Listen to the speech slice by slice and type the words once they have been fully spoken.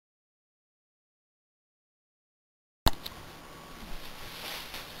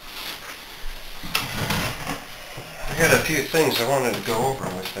few things I wanted to go over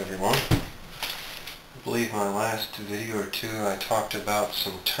with everyone. I believe my last video or two I talked about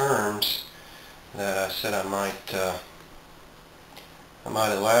some terms that I said I might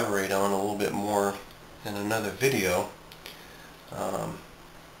elaborate on a little bit more in another video.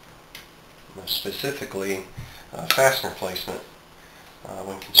 Specifically fastener placement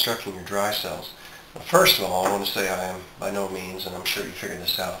when constructing your dry cells. First of all, I want to say I am by no means, and I'm sure you figured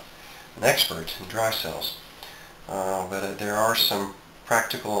this out, an expert in dry cells. But there are some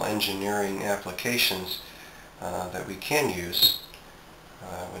practical engineering applications that we can use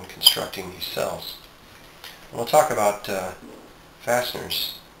when constructing these cells. And we'll talk about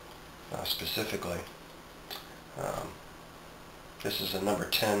fasteners specifically. This is a number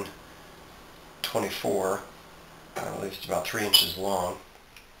 1024. I believe it's about 3 inches long.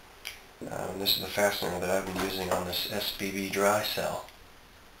 This is the fastener that I've been using on this SBB Dry Cell.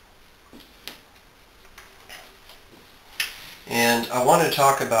 And I want to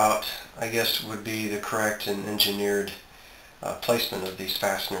talk about, I guess would be the correct and engineered placement of these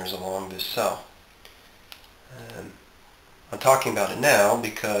fasteners along this cell. I'm talking about it now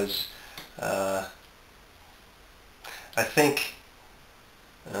because I think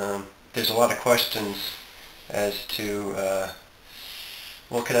there's a lot of questions as to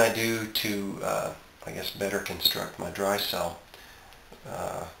what can I do to, I guess, better construct my dry cell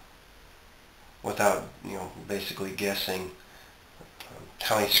without, basically guessing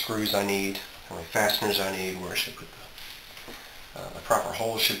how many screws I need, how many fasteners I need, where should I put the proper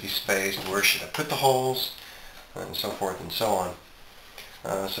holes should be spaced, where should I put the holes, and so forth and so on.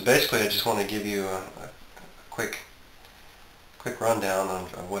 So basically I just want to give you a quick rundown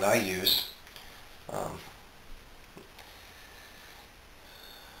of what I use.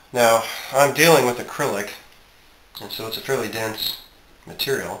 Now, I'm dealing with acrylic, and so it's a fairly dense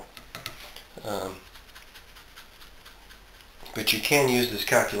material. But you can use this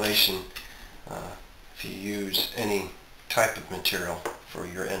calculation if you use any type of material for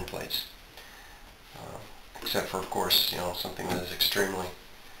your end plates. Except for, of course, something that is extremely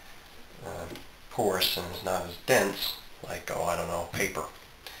porous and is not as dense, like, I don't know, paper,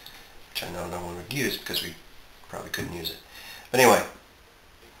 which I know no one would use because we probably couldn't use it. But anyway,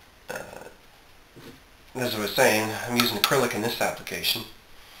 as I was saying, I'm using acrylic in this application.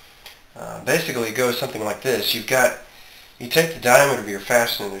 Basically it goes something like this. You take the diameter of your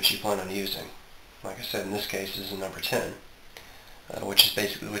fastener that you plan on using. Like I said, in this case this is number 10, which is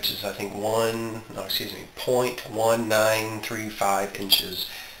I think 0.1935 inches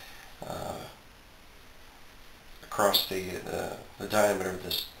across the diameter of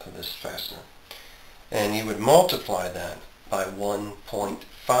this fastener. And you would multiply that by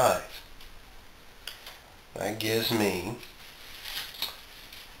 1.5. That gives me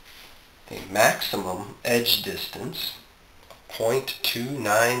a maximum edge distance of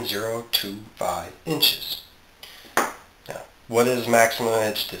 0.29025 inches. Now, what is maximum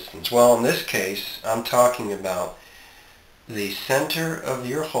edge distance? Well, in this case, I'm talking about the center of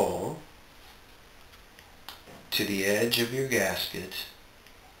your hole to the edge of your gasket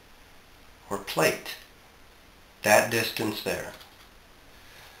or plate. That distance there.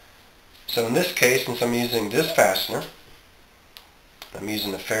 So in this case, since I'm using this fastener, I'm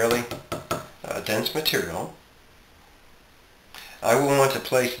using a fairly dense material, I will want to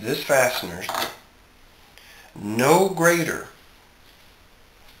place this fastener no greater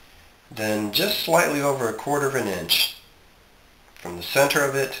than just slightly over 1/4 of an inch from the center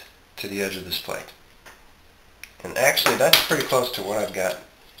of it to the edge of this plate. And actually that's pretty close to what I've got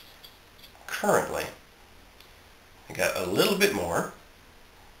currently. I got a little bit more.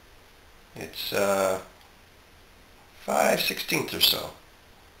 It's 5/16 or so.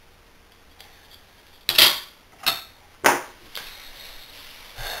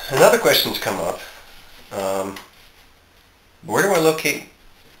 Another question's come up. Where do I locate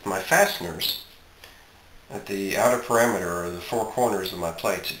my fasteners at the outer perimeter or the 4 corners of my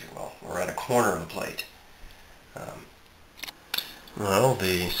plates, if you will, or at a corner of the plate? Well,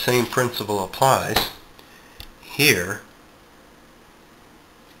 the same principle applies here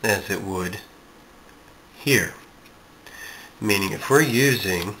as it would here. Meaning if we're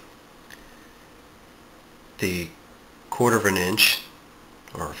using the 1/4 of an inch,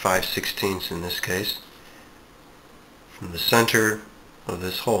 or 5/16 in this case, from the center of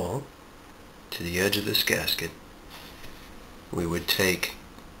this hole to the edge of this gasket, we would take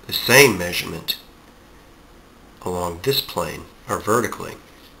the same measurement along this plane, or vertically.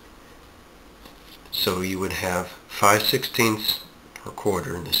 So you would have 5/16 or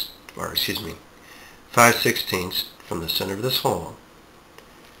 1/4 in this, or excuse me, 5/16 from the center of this hole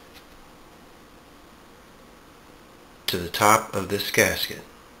to the top of this gasket.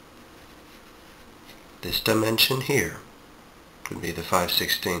 This dimension here would be the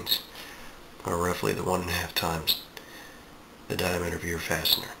 5/16, or roughly the 1.5 times the diameter of your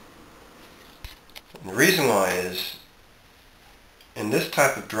fastener. And the reason why is, in this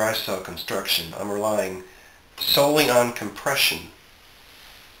type of dry cell construction, I'm relying solely on compression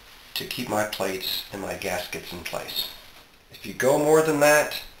to keep my plates and my gaskets in place. If you go more than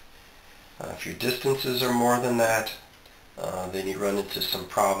that, if your distances are more than that, then you run into some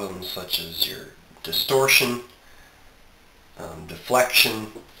problems such as your distortion,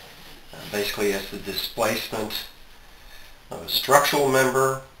 deflection, basically as the displacement of a structural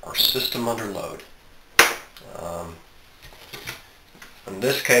member or system under load. In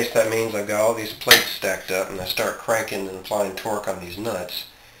this case, that means I've got all these plates stacked up and I start cranking and applying torque on these nuts.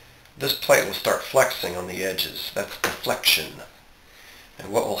 This plate will start flexing on the edges. That's deflection.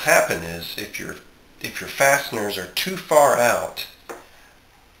 And what will happen is, if your fasteners are too far out,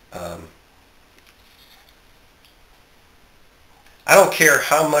 I don't care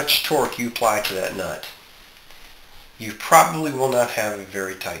how much torque you apply to that nut, you probably will not have a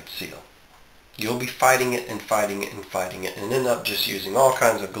very tight seal. You'll be fighting it and fighting it and fighting it, and end up just using all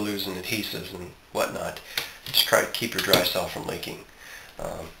kinds of glues and adhesives and whatnot to try to keep your dry cell from leaking.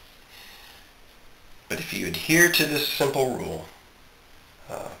 But if you adhere to this simple rule,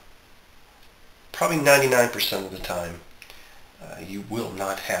 probably 99% of the time, you will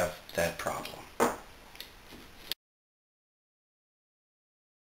not have that problem.